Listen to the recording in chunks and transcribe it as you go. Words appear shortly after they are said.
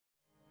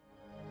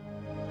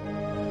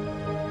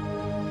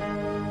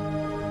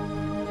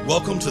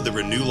Welcome to the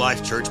Renew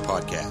Life Church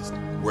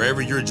podcast.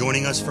 Wherever you're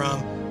joining us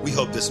from, we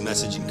hope this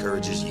message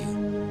encourages you.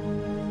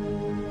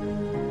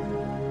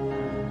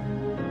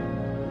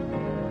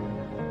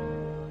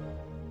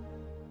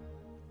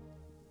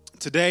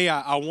 Today,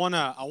 I want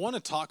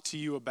to talk to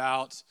you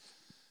about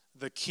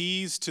the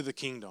keys to the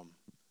kingdom.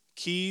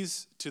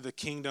 Keys to the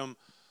kingdom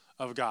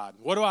of God.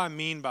 What do I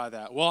mean by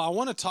that? Well, I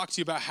want to talk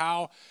to you about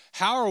how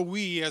are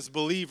we as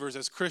believers,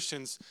 as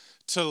Christians,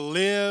 to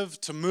live,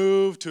 to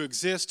move, to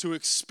exist, to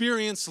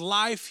experience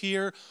life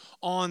here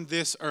on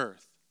this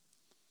earth.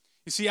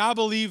 You see, I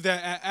believe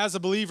that as a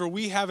believer,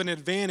 we have an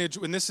advantage,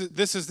 and this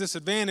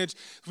advantage.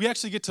 We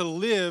actually get to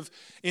live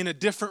in a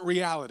different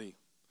reality.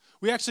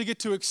 We actually get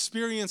to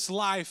experience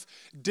life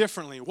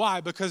differently. Why?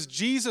 Because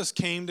Jesus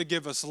came to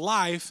give us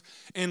life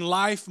and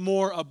life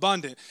more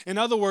abundant. In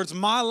other words,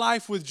 my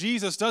life with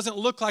Jesus doesn't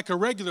look like a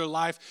regular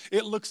life.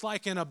 It looks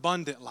like an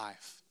abundant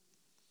life.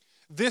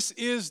 This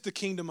is the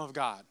kingdom of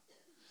God.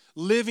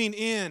 Living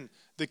in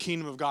the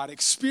kingdom of God,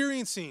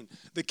 experiencing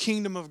the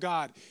kingdom of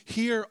God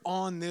here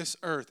on this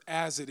earth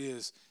as it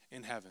is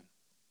in heaven.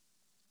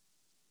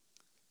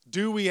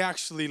 Do we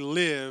actually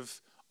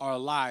live our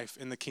life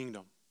in the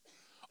kingdom?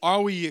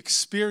 Are we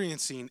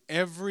experiencing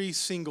every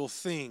single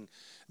thing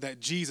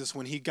that Jesus,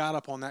 when he got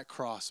up on that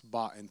cross,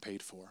 bought and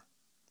paid for?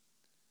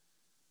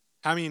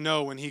 How many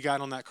know when he got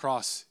on that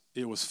cross,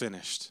 it was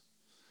finished?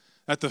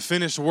 That the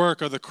finished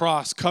work of the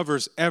cross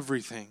covers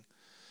everything.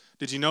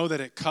 Did you know that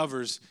it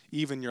covers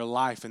even your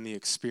life and the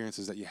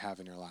experiences that you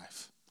have in your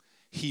life?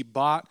 He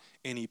bought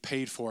and he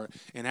paid for it.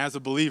 And as a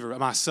believer,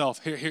 myself,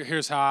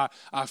 here's how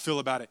I feel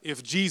about it.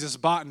 If Jesus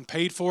bought and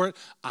paid for it,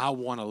 I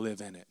want to live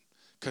in it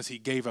because he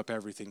gave up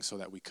everything so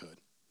that we could.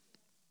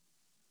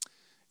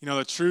 You know,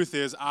 the truth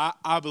is,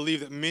 I believe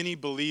that many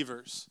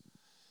believers,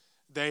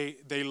 they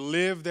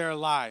live their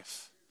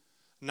life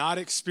not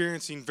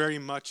experiencing very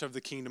much of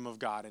the kingdom of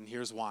God. And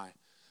here's why.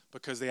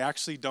 Because they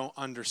actually don't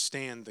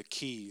understand the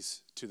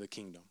keys to the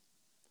kingdom.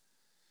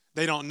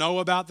 They don't know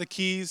about the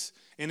keys,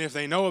 and if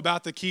they know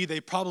about the key, they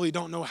probably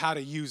don't know how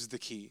to use the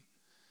key.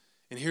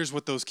 And here's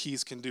what those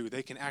keys can do.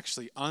 They can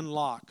actually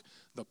unlock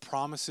the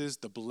promises,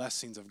 the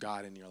blessings of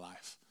God in your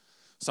life.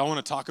 So I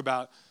want to talk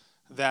about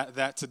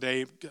that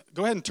today.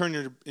 Go ahead and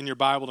turn in your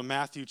Bible to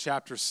Matthew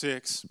chapter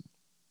 6,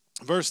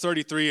 verse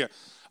 33.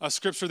 A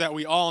scripture that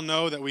we all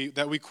know, that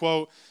we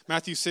quote.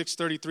 Matthew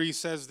 6:33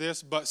 says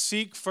this, but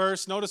seek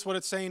first, notice what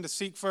it's saying, to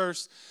seek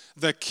first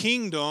the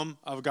kingdom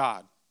of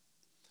God.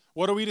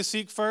 What are we to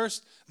seek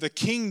first? The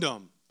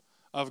kingdom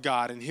of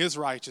God and his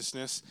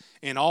righteousness,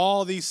 and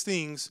all these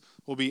things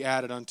will be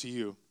added unto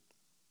you.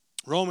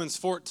 Romans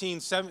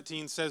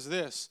 14:17 says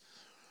this,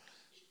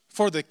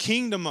 for the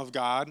kingdom of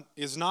God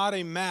is not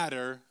a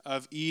matter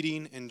of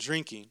eating and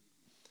drinking,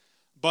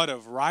 but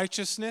of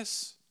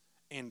righteousness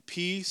and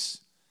peace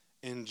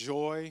and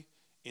joy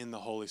in the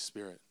Holy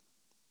Spirit.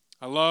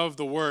 I love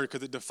the word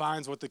because it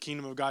defines what the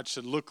kingdom of God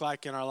should look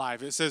like in our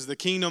life. It says the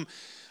kingdom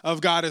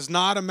of God is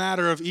not a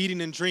matter of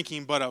eating and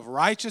drinking, but of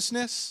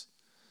righteousness,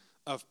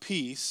 of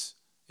peace,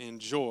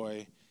 and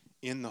joy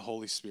in the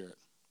Holy Spirit.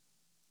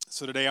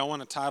 So today I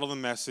want to title the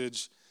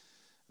message,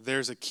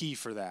 There's a Key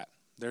for That.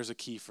 There's a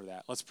key for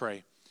that. Let's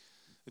pray.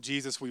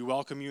 Jesus, we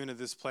welcome you into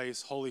this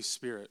place. Holy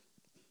Spirit,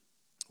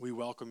 we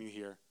welcome you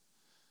here.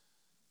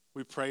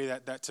 We pray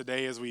that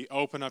today as we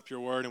open up your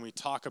word and we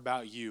talk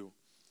about you,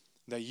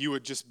 that you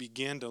would just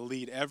begin to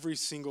lead every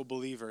single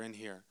believer in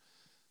here.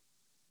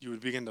 You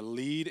would begin to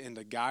lead and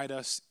to guide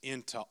us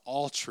into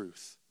all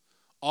truth,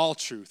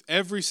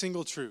 every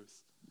single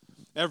truth,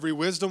 every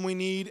wisdom we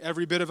need,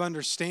 every bit of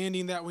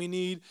understanding that we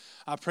need.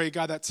 I pray,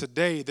 God, that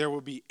today there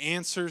will be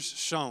answers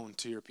shown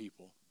to your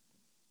people.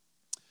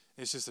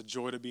 It's just a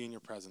joy to be in your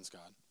presence,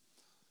 God.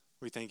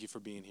 We thank you for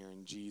being here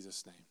in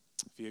Jesus' name.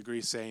 If you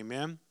agree, say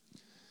amen.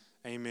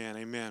 Amen,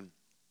 amen.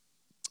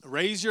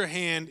 Raise your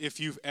hand if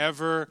you've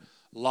ever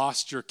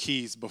lost your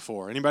keys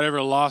before. Anybody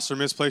ever lost or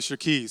misplaced your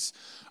keys?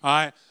 All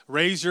right,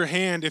 raise your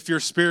hand if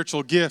your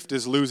spiritual gift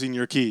is losing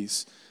your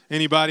keys.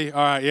 Anybody?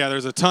 All right, yeah,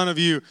 there's a ton of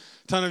you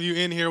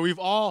in here. We've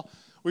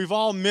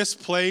all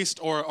misplaced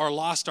or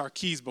lost our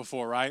keys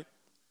before, right?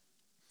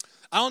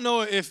 I don't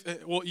know if,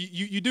 well,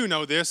 you do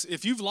know this.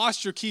 If you've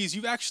lost your keys,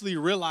 you've actually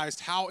realized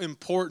how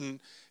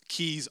important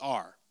keys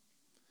are.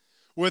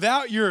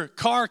 Without your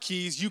car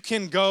keys, you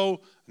can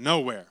go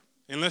nowhere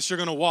unless you're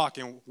going to walk.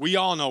 And we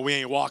all know we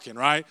ain't walking,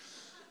 right?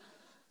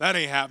 That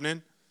ain't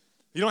happening.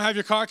 You don't have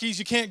your car keys,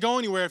 you can't go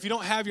anywhere. If you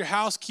don't have your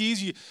house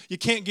keys, you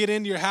can't get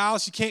into your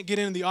house. You can't get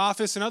into the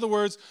office. In other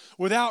words,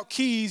 without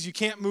keys, you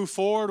can't move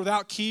forward.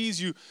 Without keys,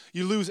 you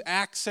lose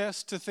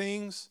access to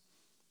things.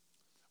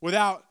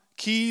 Without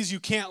keys,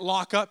 you can't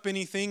lock up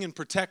anything and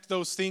protect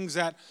those things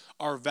that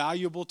are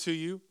valuable to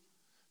you.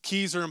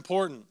 Keys are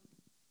important.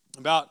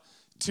 About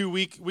 2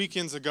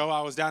 weekends ago,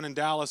 I was down in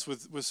Dallas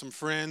with some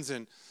friends,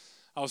 and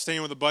I was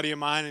staying with a buddy of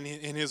mine,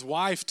 and his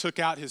wife took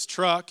out his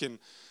truck and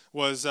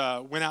went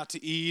out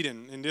to eat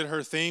and did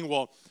her thing.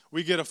 Well,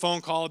 we get a phone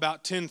call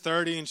about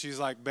 10:30, and she's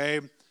like,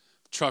 babe,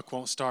 truck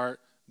won't start.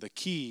 The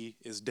key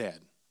is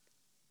dead.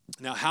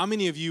 Now, how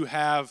many of you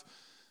have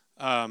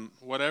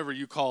whatever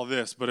you call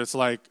this, but it's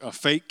like a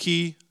fake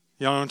key.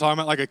 You know what I'm talking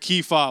about? Like a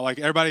key fob.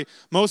 Like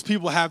most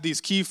people have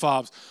these key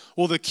fobs.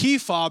 Well, the key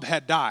fob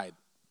had died,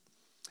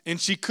 and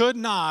she could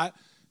not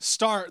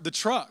start the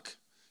truck.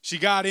 She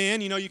got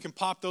in, you can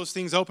pop those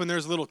things open.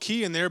 There's a little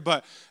key in there,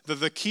 but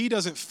the key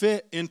doesn't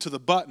fit into the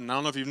button. I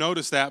don't know if you've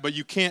noticed that, but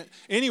you can't.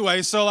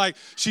 Anyway, so like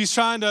she's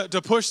trying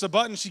to push the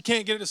button. She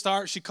can't get it to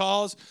start. She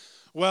calls.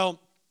 Well,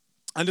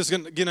 I'm just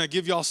going to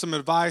give y'all some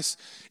advice.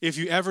 If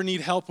you ever need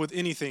help with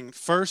anything,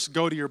 first,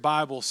 go to your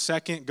Bible.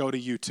 Second, go to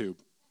YouTube.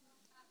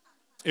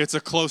 It's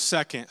a close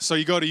second. So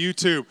you go to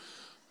YouTube.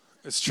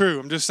 It's true.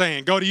 I'm just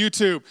saying. Go to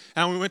YouTube.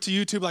 And we went to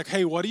YouTube like,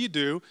 hey, what do you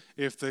do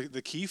if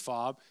the key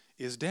fob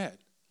is dead?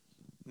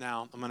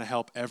 Now, I'm going to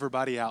help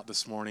everybody out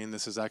this morning.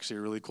 This is actually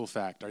a really cool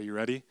fact. Are you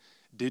ready?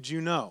 Did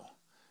you know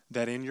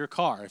that in your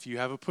car, if you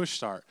have a push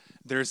start,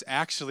 there's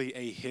actually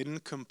a hidden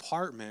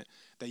compartment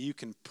that you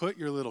can put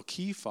your little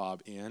key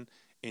fob in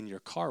and your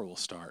car will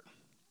start?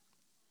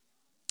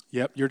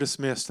 Yep, you're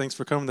dismissed. Thanks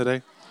for coming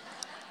today.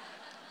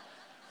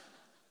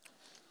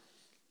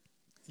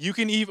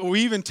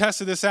 We even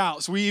tested this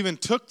out. So we even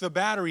took the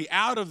battery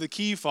out of the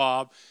key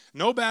fob.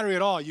 No battery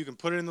at all. You can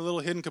put it in the little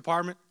hidden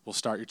compartment. We'll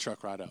start your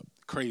truck right up.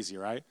 Crazy,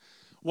 right?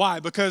 Why?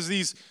 Because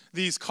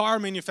these car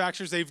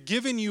manufacturers, they've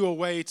given you a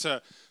way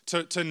to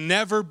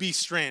never be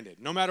stranded.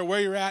 No matter where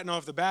you're at,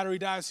 if the battery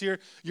dies here,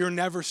 you're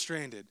never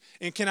stranded.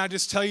 And can I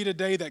just tell you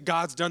today that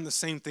God's done the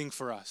same thing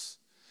for us?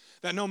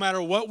 That no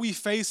matter what we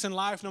face in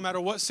life, no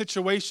matter what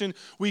situation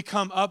we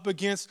come up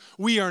against,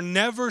 we are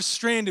never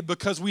stranded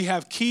because we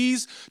have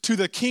keys to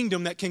the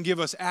kingdom that can give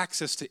us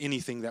access to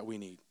anything that we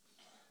need.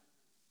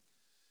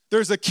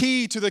 There's a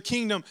key to the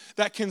kingdom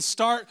that can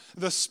start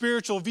the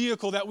spiritual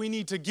vehicle that we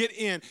need to get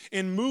in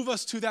and move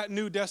us to that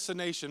new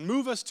destination,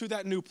 move us to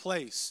that new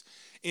place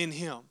in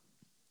Him.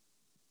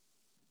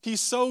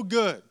 He's so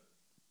good.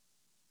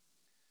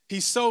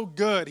 He's so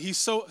good. He's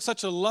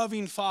such a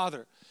loving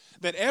Father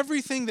that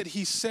everything that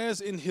He says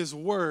in His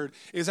Word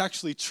is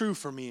actually true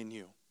for me and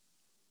you.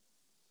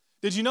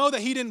 Did you know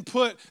that He didn't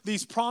put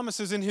these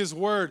promises in His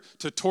Word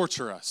to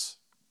torture us?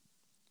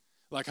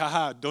 Like,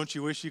 don't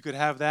you wish you could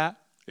have that?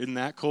 Isn't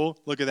that cool?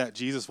 Look at that.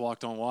 Jesus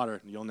walked on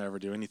water. You'll never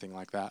do anything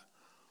like that.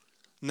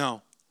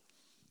 No.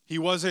 He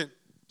wasn't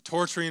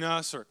torturing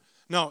us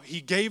No,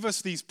 He gave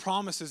us these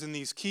promises and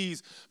these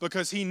keys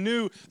because He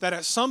knew that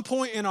at some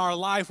point in our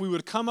life we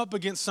would come up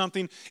against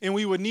something and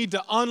we would need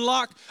to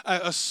unlock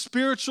a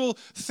spiritual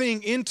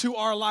thing into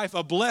our life,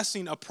 a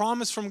blessing, a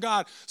promise from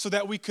God, so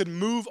that we could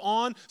move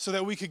on, so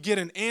that we could get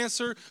an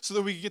answer, so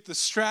that we could get the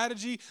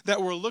strategy that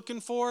we're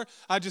looking for.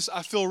 I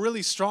feel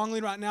really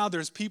strongly right now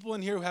there's people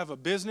in here who have a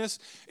business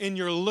and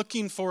you're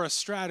looking for a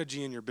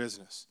strategy in your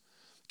business.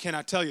 Can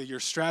I tell you,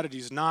 your strategy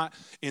is not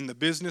in the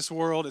business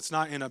world. It's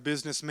not in a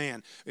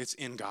businessman. It's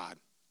in God.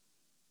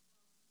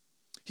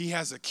 He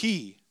has a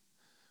key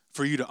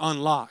for you to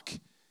unlock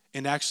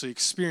and actually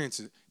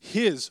experience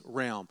His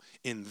realm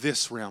in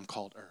this realm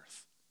called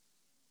earth.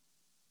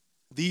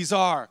 These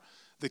are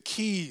the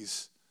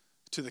keys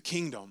to the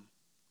kingdom.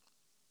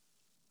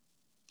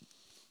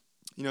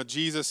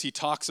 Jesus, He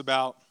talks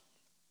about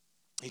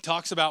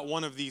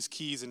one of these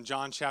keys in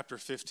John chapter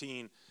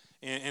 15.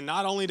 And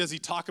not only does He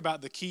talk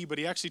about the key, but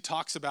He actually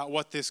talks about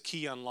what this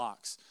key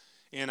unlocks.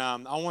 And I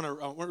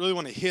really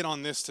want to hit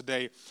on this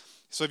today.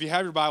 So if you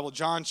have your Bible,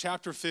 John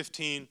chapter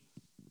 15,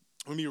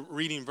 we'll be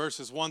reading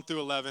verses 1 through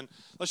 11.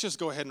 Let's just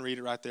go ahead and read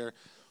it right there.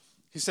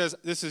 He says,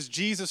 this is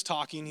Jesus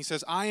talking. He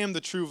says, I am the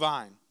true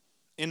vine,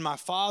 and my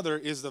Father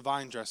is the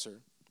vine dresser.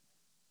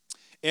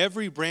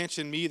 Every branch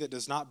in me that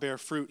does not bear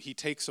fruit, He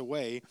takes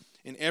away,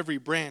 and every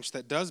branch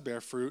that does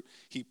bear fruit,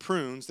 He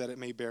prunes that it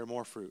may bear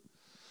more fruit.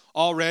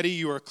 Already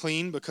you are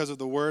clean because of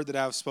the word that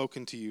I have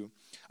spoken to you.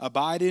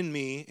 Abide in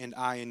me, and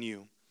I in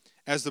you.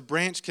 As the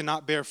branch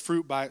cannot bear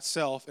fruit by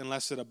itself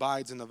unless it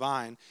abides in the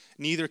vine,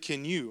 neither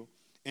can you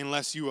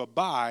unless you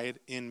abide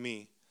in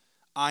me.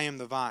 I am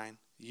the vine,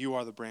 you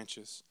are the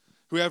branches.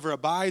 Whoever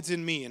abides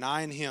in me and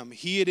I in him,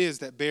 he it is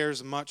that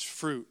bears much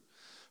fruit.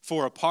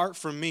 For apart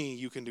from me,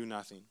 you can do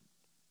nothing.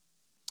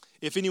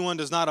 If anyone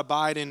does not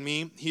abide in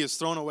me, he is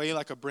thrown away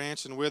like a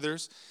branch and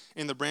withers,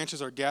 and the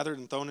branches are gathered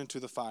and thrown into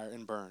the fire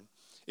and burned.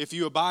 If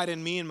you abide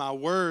in me and my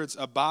words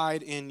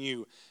abide in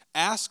you,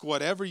 ask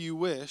whatever you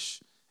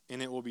wish,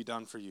 and it will be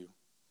done for you.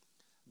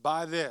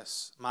 By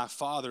this my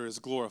Father is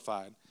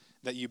glorified,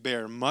 that you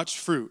bear much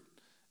fruit,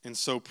 and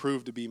so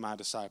prove to be my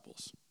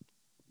disciples.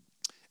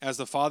 As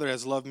the Father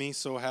has loved me,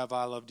 so have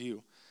I loved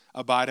you.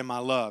 Abide in my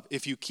love.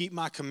 If you keep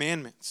my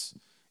commandments,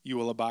 you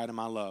will abide in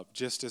my love,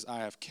 just as I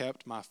have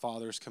kept my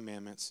Father's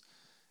commandments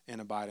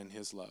and abide in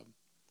his love.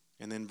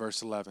 And then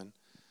verse 11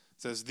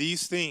 says,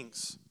 these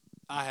things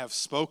I have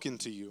spoken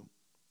to you,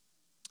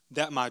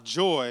 that my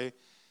joy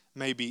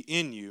may be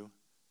in you,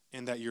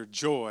 and that your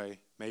joy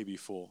may be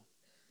full.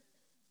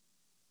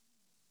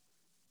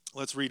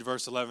 Let's read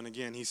verse 11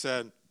 again. He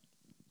said,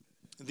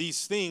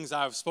 these things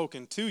I have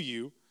spoken to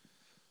you,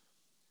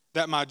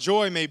 that my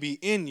joy may be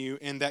in you,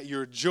 and that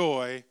your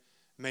joy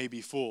may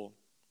be full.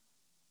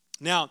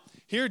 Now,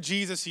 here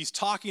Jesus, he's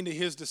talking to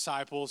his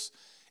disciples,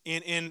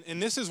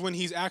 And this is when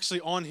he's actually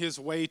on his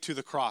way to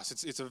the cross.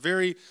 It's a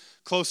very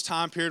close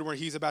time period where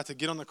he's about to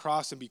get on the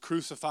cross and be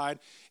crucified.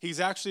 He's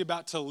actually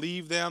about to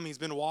leave them. He's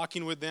been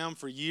walking with them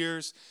for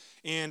years.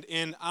 And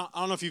I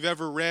don't know if you've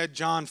ever read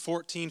John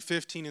 14,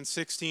 15, and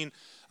 16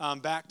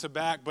 back to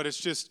back, but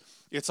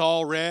it's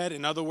all read.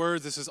 In other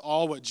words, this is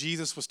all what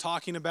Jesus was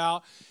talking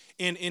about.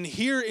 And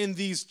here in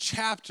these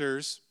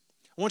chapters,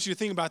 I want you to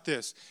think about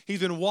this. He's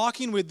been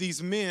walking with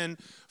these men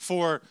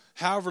for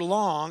however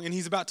long, and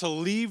he's about to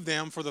leave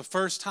them for the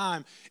first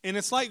time. And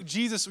it's like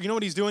Jesus, you know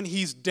what he's doing?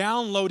 He's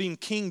downloading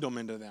kingdom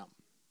into them.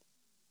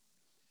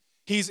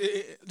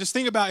 Just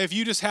think about if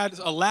you just had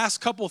a last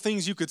couple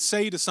things you could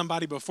say to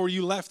somebody before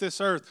you left this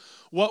earth,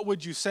 what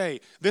would you say?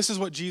 This is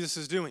what Jesus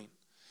is doing.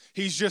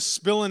 He's just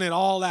spilling it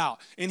all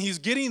out, and he's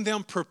getting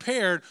them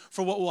prepared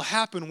for what will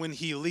happen when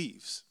he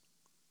leaves.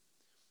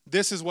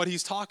 This is what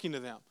he's talking to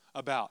them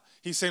about.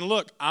 He's saying,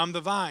 look, I'm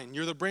the vine,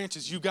 you're the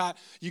branches. You got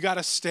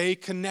to stay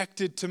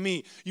connected to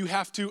me. You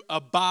have to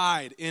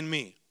abide in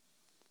me.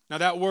 Now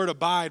that word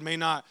abide may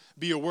not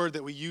be a word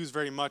that we use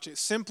very much. It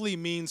simply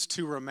means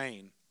to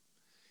remain.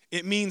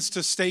 It means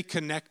to stay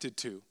connected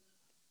to.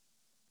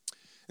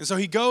 And so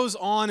he goes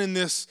on in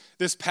this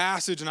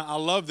passage, and I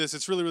love this.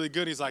 It's really, really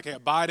good. He's like, hey,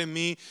 abide in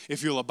me.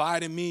 If you'll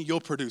abide in me, you'll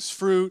produce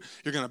fruit.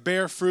 You're going to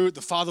bear fruit.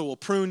 The Father will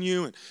prune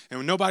you.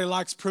 And nobody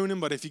likes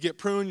pruning, but if you get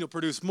pruned, you'll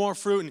produce more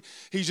fruit. And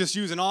he's just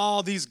using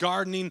all these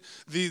gardening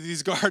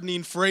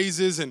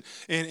phrases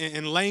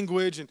and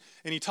language. And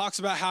he talks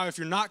about how if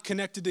you're not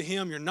connected to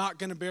him, you're not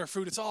going to bear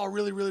fruit. It's all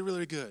really, really,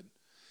 really good.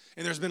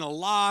 And there's been a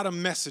lot of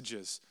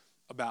messages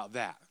about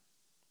that.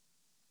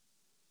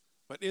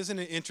 But isn't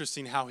it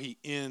interesting how he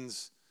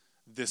ends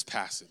this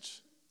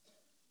passage?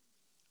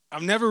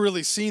 I've never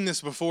really seen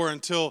this before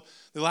until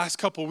the last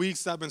couple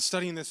weeks that I've been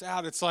studying this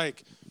out. It's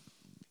like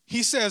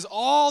he says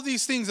all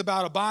these things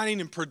about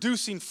abiding and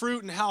producing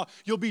fruit and how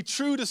you'll be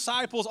true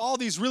disciples, all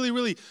these really,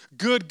 really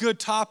good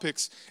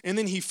topics. And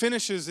then he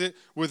finishes it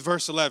with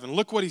verse 11.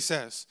 Look what he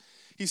says.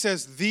 He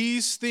says,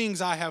 these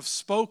things I have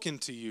spoken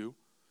to you,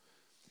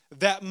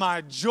 that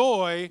my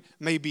joy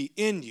may be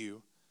in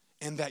you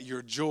and that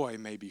your joy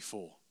may be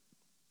full.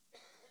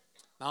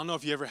 I don't know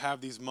if you ever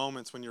have these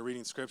moments when you're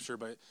reading scripture,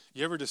 but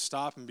you ever just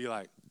stop and be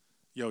like,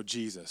 yo,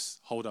 Jesus,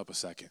 hold up a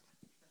second.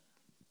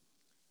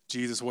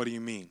 Jesus, what do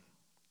you mean?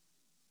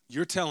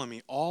 You're telling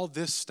me all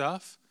this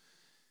stuff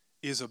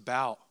is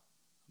about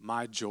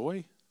my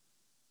joy?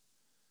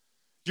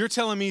 You're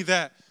telling me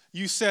that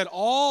you said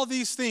all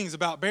these things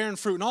about bearing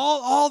fruit and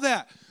all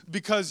that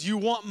because you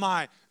want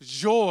my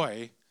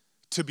joy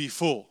to be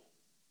full.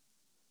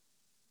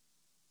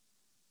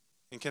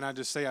 And can I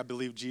just say, I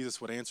believe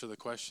Jesus would answer the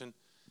question,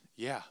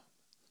 yeah,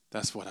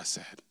 that's what I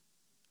said.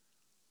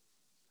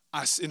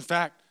 In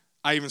fact,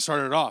 I even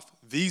started it off.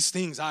 These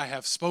things I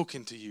have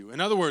spoken to you.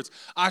 In other words,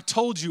 I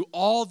told you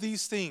all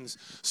these things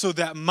so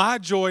that my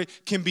joy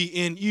can be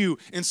in you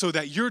and so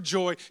that your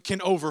joy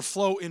can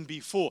overflow and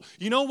be full.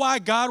 You know why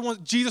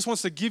Jesus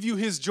wants to give you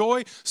his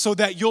joy? So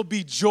that you'll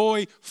be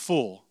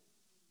joyful.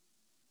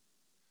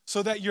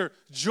 So that your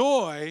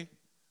joy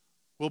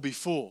will be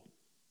full.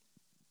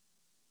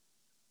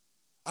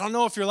 I don't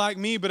know if you're like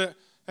me, but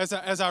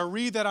as I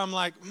read that, I'm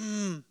like,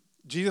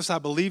 Jesus, I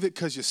believe it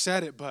because you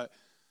said it, but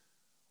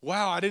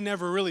wow, I didn't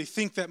ever really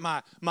think that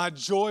my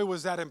joy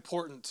was that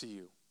important to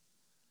you.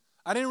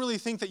 I didn't really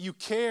think that you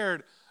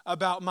cared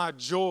about my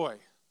joy.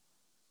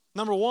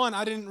 Number one,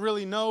 I didn't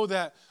really know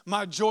that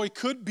my joy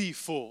could be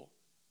full.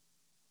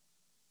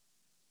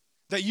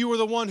 That you were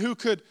the one who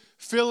could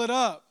fill it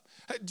up.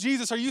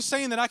 Jesus, are you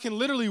saying that I can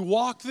literally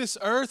walk this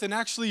earth and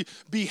actually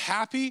be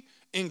happy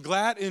and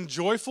glad and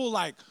joyful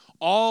like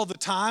all the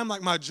time,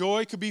 like my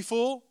joy could be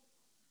full?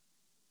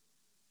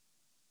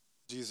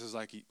 Jesus is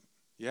like,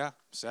 yeah,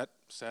 said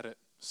it.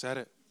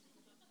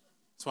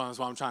 That's what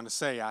I'm trying to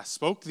say. I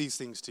spoke these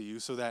things to you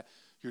so that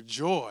your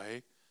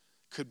joy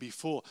could be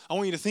full. I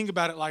want you to think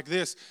about it like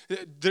this.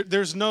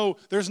 There's no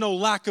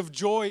lack of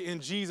joy in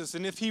Jesus.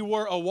 And if he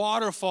were a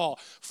waterfall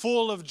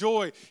full of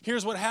joy,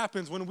 here's what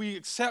happens. When we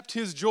accept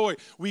his joy,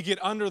 we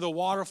get under the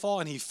waterfall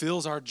and he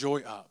fills our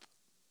joy up.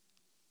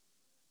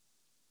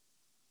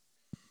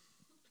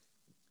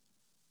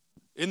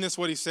 Isn't this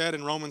what he said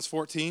in Romans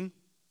 14?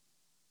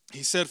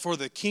 He said, for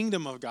the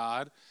kingdom of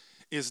God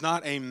is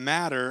not a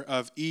matter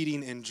of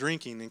eating and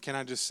drinking. And can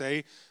I just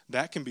say,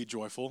 that can be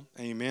joyful.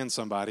 Amen,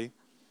 somebody.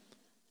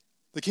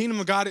 The kingdom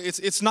of God,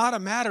 it's not a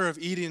matter of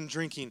eating and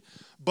drinking,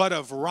 but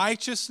of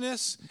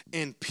righteousness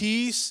and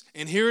peace,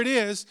 and here it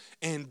is,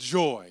 and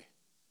joy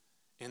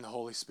in the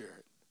Holy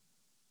Spirit.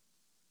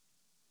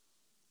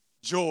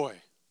 Joy.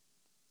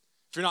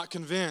 If you're not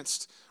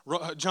convinced,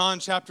 John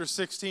chapter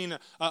 16,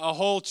 a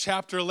whole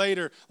chapter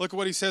later, look at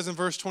what he says in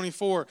verse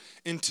 24.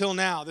 Until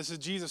now, this is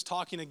Jesus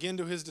talking again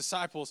to his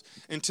disciples.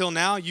 Until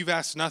now, you've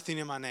asked nothing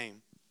in my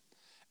name.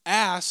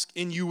 Ask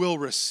and you will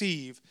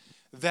receive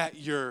that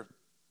your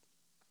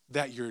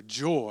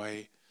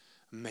joy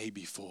may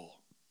be full.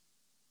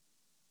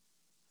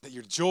 That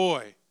your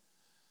joy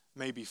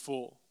may be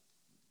full.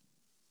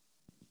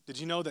 Did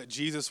you know that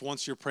Jesus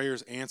wants your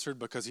prayers answered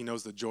because he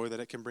knows the joy that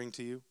it can bring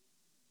to you?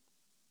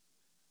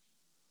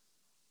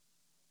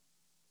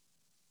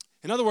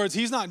 In other words,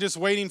 he's not just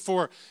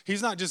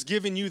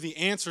giving you the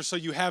answer so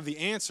you have the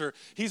answer.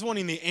 He's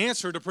wanting the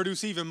answer to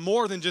produce even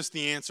more than just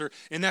the answer,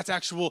 and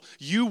that's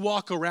you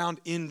walk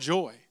around in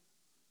joy.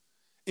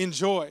 In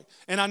joy.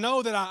 And I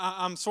know that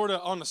I'm sort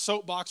of on the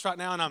soapbox right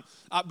now,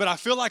 but I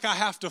feel like I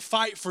have to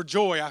fight for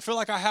joy. I feel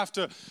like I have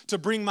to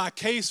bring my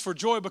case for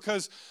joy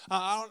because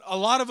a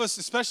lot of us,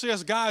 especially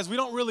as guys, we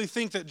don't really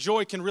think that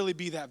joy can really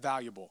be that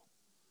valuable.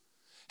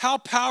 How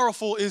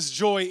powerful is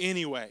joy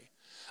anyway?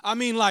 I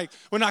mean, like,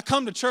 when I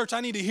come to church, I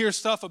need to hear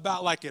stuff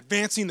about, like,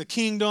 advancing the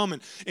kingdom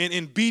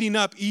and beating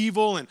up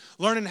evil and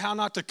learning how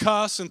not to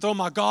cuss and throw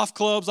my golf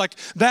clubs. Like,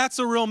 that's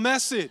a real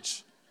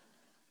message.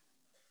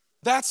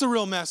 That's a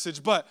real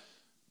message. But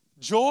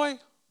joy?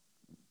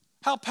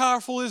 How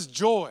powerful is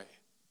joy?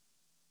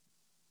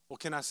 Well,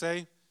 can I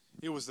say?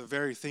 It was the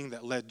very thing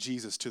that led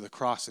Jesus to the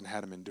cross and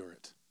had him endure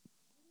it.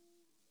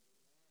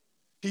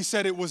 He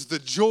said it was the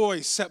joy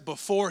set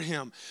before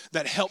him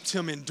that helped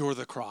him endure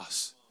the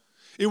cross.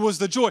 It was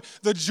the joy.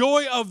 The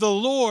joy of the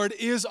Lord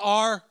is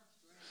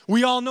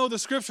we all know the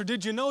scripture.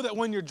 Did you know that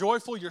when you're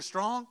joyful, you're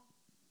strong?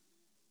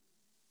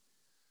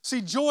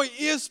 See, joy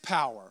is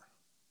power.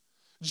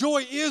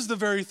 Joy is the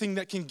very thing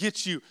that can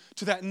get you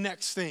to that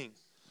next thing.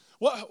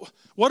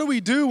 What do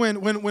we do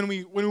when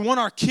we want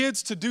our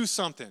kids to do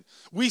something?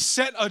 We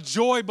set a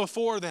joy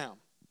before them.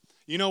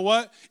 You know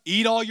what?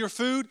 Eat all your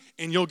food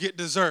and you'll get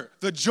dessert.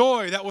 The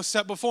joy that was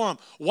set before them.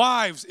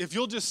 Wives, if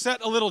you'll just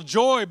set a little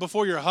joy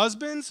before your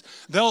husbands,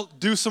 they'll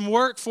do some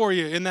work for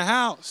you in the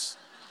house.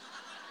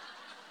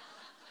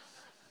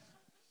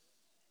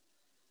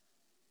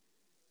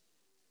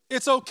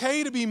 It's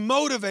okay to be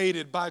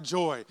motivated by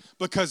joy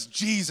because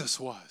Jesus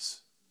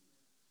was.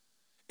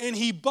 And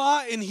he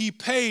bought and he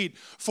paid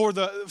for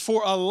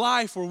a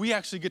life where we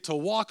actually get to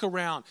walk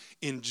around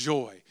in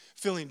joy,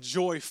 feeling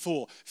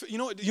joyful. You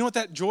know what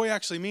that joy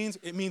actually means?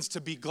 It means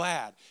to be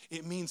glad.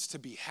 It means to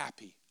be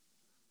happy.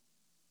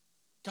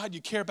 God,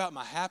 you care about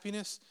my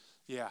happiness?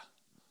 Yeah,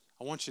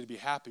 I want you to be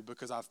happy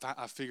because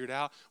I figured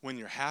out when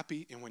you're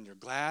happy and when you're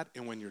glad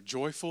and when you're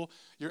joyful,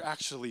 you're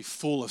actually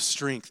full of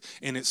strength.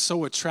 And it's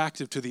so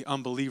attractive to the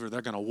unbeliever,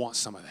 they're going to want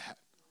some of that.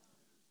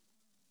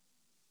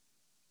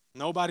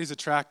 Nobody's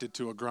attracted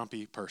to a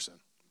grumpy person.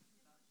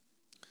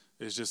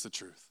 It's just the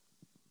truth.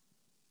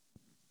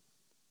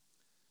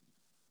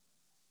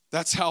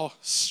 That's how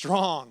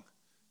strong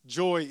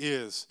joy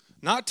is.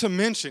 Not to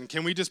mention,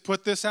 can we just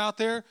put this out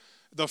there?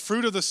 The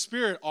fruit of the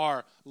Spirit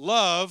are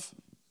love,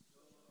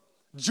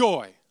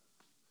 joy.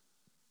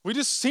 We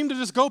just seem to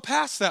just go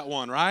past that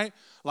one, right?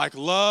 Like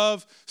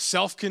love,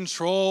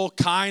 self-control,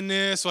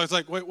 kindness. So it's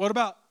like, wait, what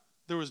about,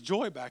 there was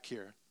joy back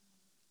here.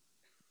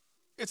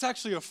 It's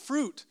actually a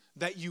fruit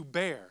that you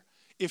bear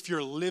if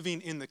you're living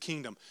in the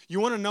kingdom.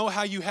 You want to know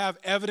how you have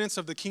evidence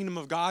of the kingdom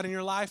of God in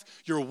your life?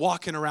 You're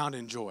walking around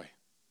in joy.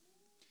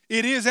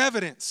 It is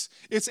evidence.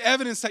 It's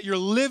evidence that you're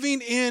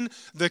living in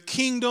the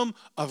kingdom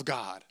of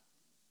God.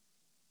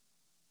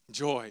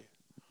 Joy.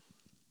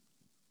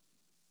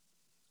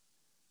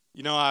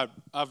 You know,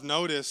 I've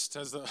noticed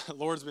as the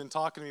Lord's been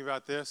talking to me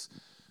about this,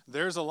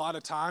 there's a lot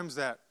of times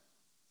that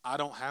I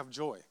don't have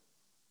joy.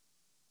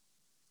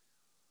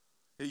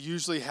 It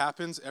usually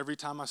happens every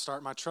time I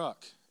start my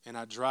truck and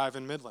I drive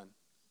in Midland.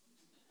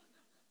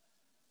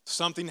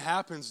 Something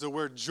happens to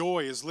where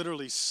joy is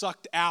literally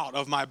sucked out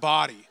of my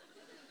body.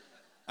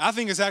 I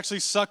think it's actually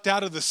sucked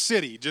out of the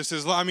city. It's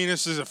just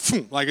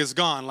like it's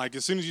gone. Like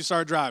as soon as you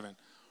start driving.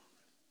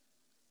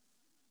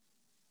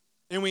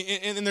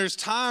 And there's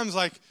times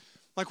like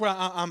where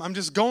I'm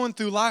just going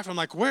through life. I'm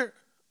like,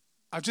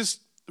 I've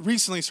just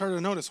recently started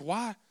to notice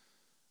why.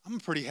 I'm a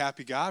pretty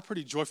happy guy,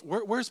 pretty joyful.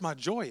 Where's my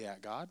joy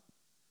at, God?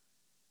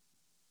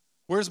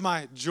 Where's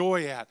my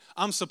joy at?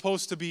 I'm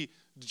supposed to be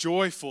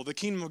joyful. The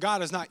kingdom of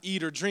God is not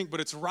eat or drink, but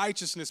it's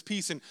righteousness,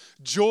 peace, and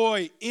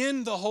joy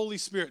in the Holy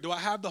Spirit. Do I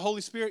have the Holy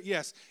Spirit?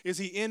 Yes. Is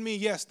he in me?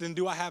 Yes. Then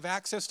do I have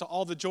access to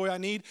all the joy I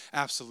need?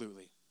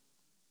 Absolutely.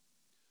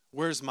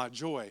 Where's my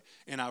joy?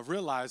 And I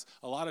realize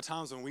a lot of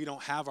times when we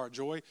don't have our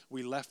joy,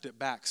 we left it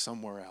back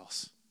somewhere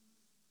else.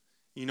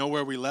 You know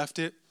where we left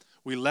it?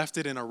 We left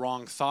it in a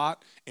wrong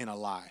thought and a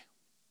lie.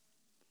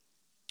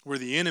 Where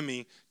the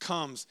enemy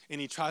comes and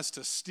he tries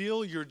to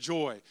steal your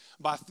joy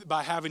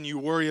by having you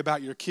worry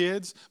about your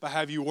kids, by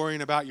having you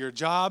worrying about your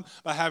job,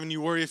 by having you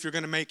worry if you're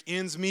going to make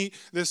ends meet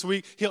this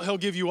week. He'll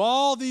give you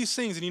all these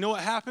things, and you know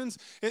what happens?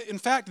 In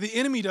fact, the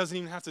enemy doesn't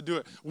even have to do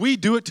it. We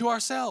do it to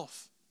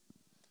ourselves.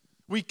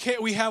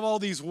 We have all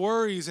these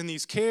worries and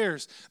these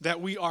cares that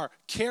we are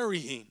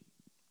carrying.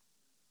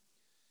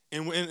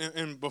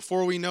 And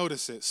before we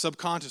notice it,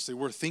 subconsciously,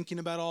 we're thinking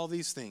about all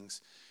these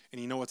things. And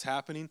you know what's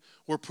happening?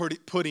 We're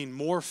putting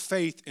more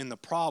faith in the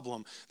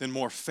problem than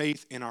more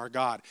faith in our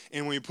God.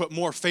 And when we put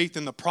more faith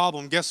in the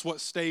problem, guess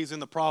what stays in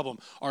the problem?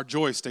 Our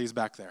joy stays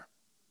back there.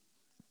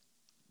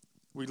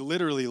 We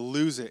literally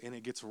lose it and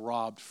it gets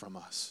robbed from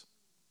us.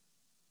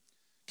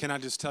 Can I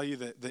just tell you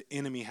that the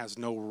enemy has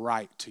no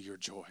right to your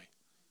joy?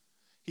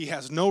 He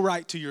has no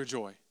right to your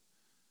joy.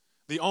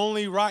 The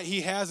only right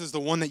he has is the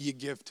one that you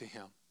give to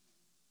him.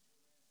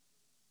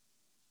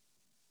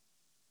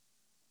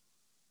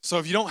 So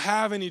if you don't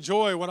have any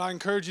joy, what I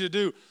encourage you to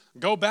do,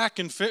 go back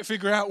and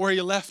figure out where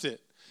you left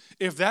it.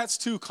 If that's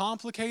too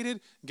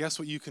complicated, guess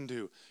what you can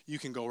do? You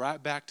can go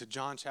right back to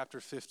John chapter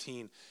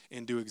 15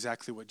 and do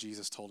exactly what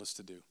Jesus told us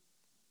to do.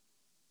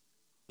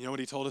 You know what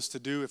he told us to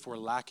do if we're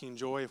lacking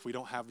joy, if we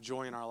don't have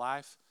joy in our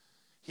life?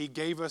 He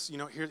gave us,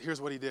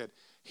 here's what he did.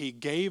 He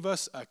gave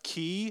us a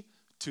key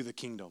to the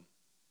kingdom.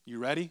 You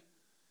ready? He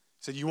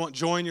said, you want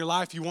joy in your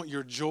life? You want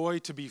your joy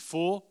to be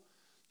full?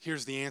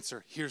 Here's the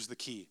answer. Here's the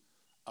key.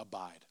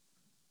 Abide.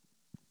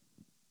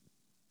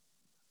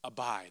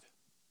 Abide.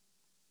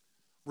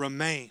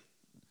 Remain.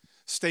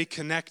 Stay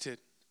connected.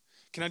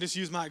 Can I just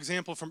use my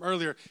example from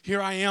earlier?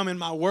 Here I am in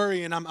my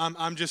worry, and I'm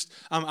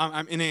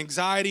in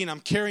anxiety, and I'm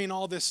carrying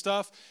all this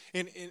stuff,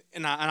 and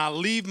I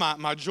leave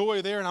my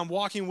joy there, and I'm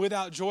walking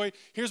without joy.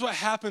 Here's what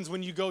happens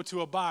when you go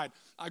to abide.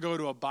 I go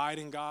to abide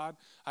in God.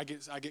 I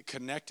get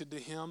connected to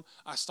him.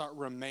 I start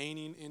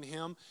remaining in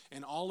him,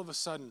 and all of a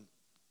sudden,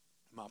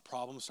 my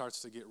problem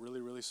starts to get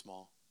really, really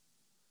small.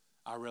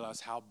 I realize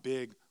how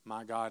big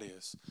my God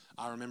is.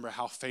 I remember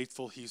how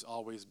faithful he's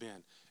always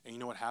been. And you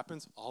know what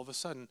happens? All of a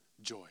sudden,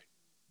 joy.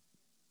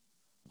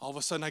 All of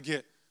a sudden I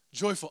get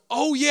joyful.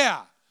 Oh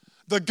yeah,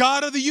 the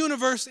God of the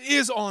universe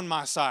is on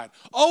my side.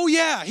 Oh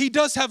yeah, he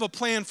does have a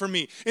plan for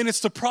me, and it's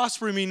to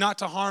prosper me, not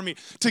to harm me,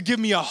 to give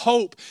me a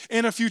hope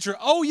and a future.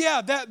 Oh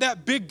yeah,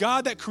 that big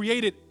God that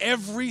created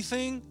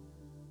everything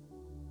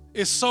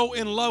is so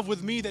in love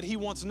with me that he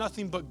wants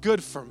nothing but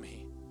good for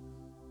me.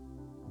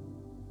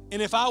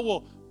 And if I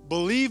will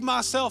believe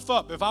myself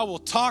up, if I will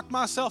talk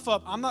myself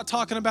up, I'm not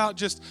talking about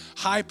just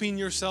hyping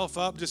yourself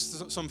up,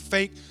 just some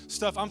fake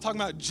stuff. I'm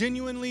talking about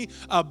genuinely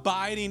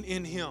abiding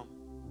in him.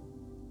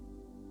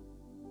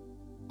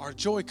 Our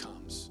joy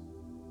comes.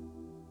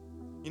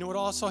 You know what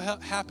also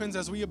happens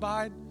as we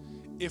abide?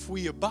 If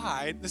we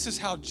abide, this is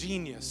how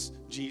genius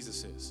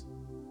Jesus is.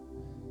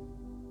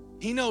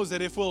 He knows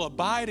that if we'll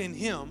abide in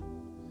him,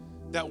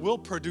 that we'll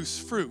produce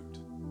fruit.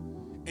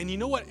 And you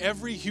know what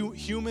every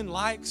human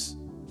likes?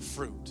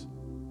 Fruit.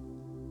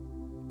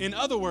 In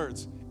other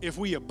words, if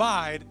we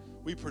abide,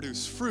 we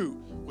produce fruit,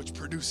 which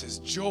produces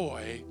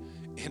joy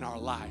in our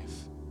life.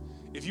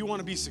 If you want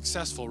to be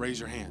successful, raise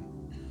your hand.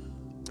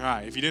 All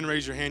right, if you didn't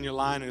raise your hand, you're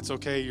lying, and it's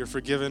okay. You're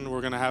forgiven.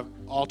 We're going to have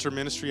altar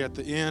ministry at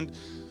the end.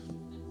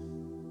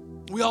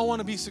 We all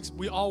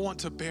want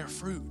to bear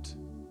fruit.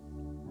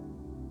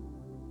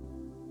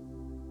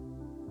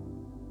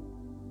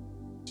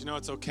 Do you know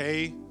it's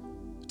okay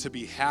to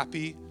be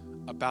happy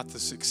about the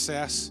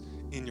success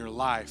in your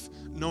life,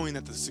 knowing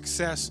that the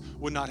success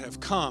would not have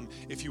come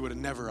if you would have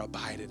never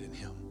abided in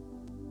him?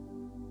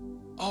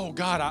 Oh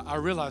God, I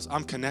realize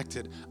I'm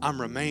connected, I'm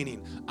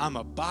remaining, I'm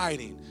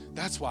abiding.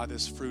 That's why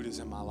this fruit is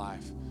in my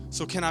life.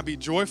 So can I be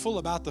joyful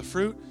about the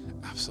fruit?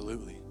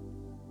 Absolutely.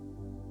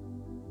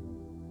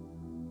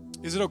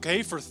 Is it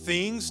okay for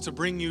things to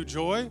bring you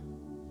joy?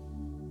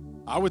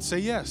 I would say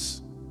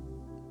yes.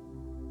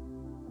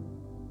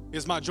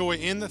 Is my joy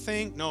in the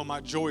thing? No, my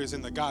joy is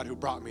in the God who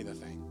brought me the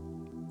thing.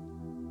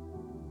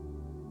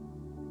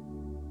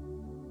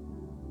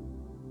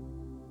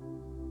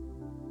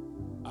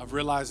 I've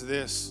realized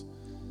this,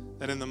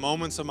 that in the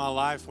moments of my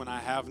life when I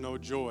have no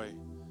joy,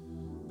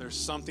 there's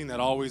something that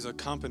always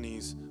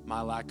accompanies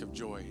my lack of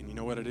joy. And you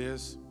know what it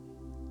is?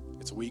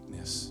 It's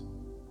weakness.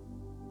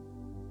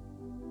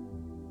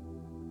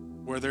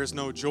 Where there's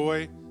no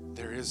joy,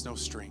 there is no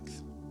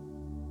strength.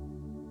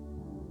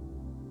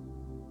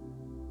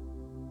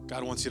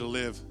 God wants you to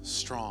live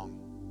strong.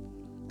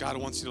 God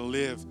wants you to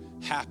live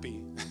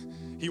happy.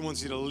 He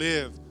wants you to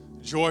live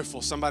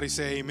joyful. Somebody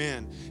say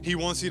amen. He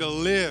wants you to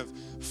live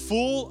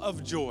full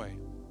of joy.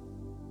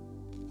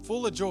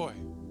 Full of joy.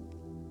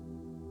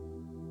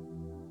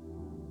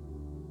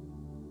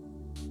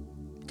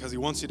 Because he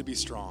wants you to be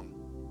strong.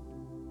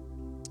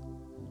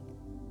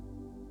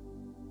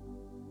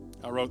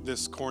 I wrote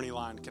this corny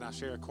line. Can I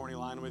share a corny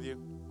line with you?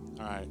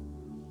 All right.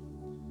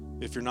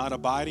 If you're not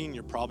abiding,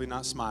 you're probably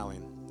not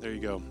smiling. There you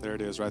go. There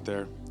it is right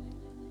there.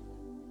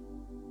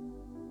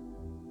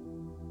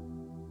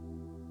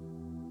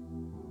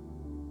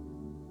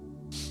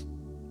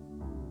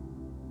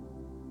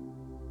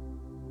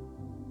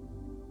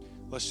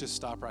 Let's just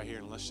stop right here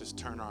and let's just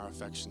turn our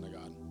affection to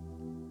God.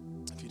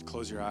 If you'd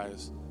close your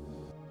eyes.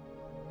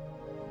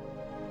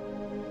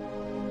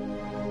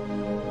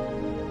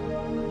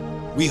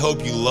 We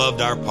hope you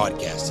loved our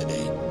podcast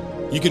today.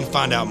 You can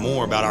find out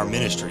more about our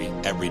ministry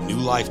at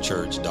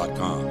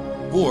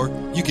renewlifechurch.com, or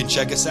you can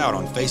check us out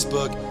on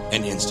Facebook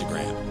and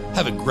Instagram.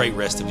 Have a great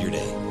rest of your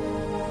day.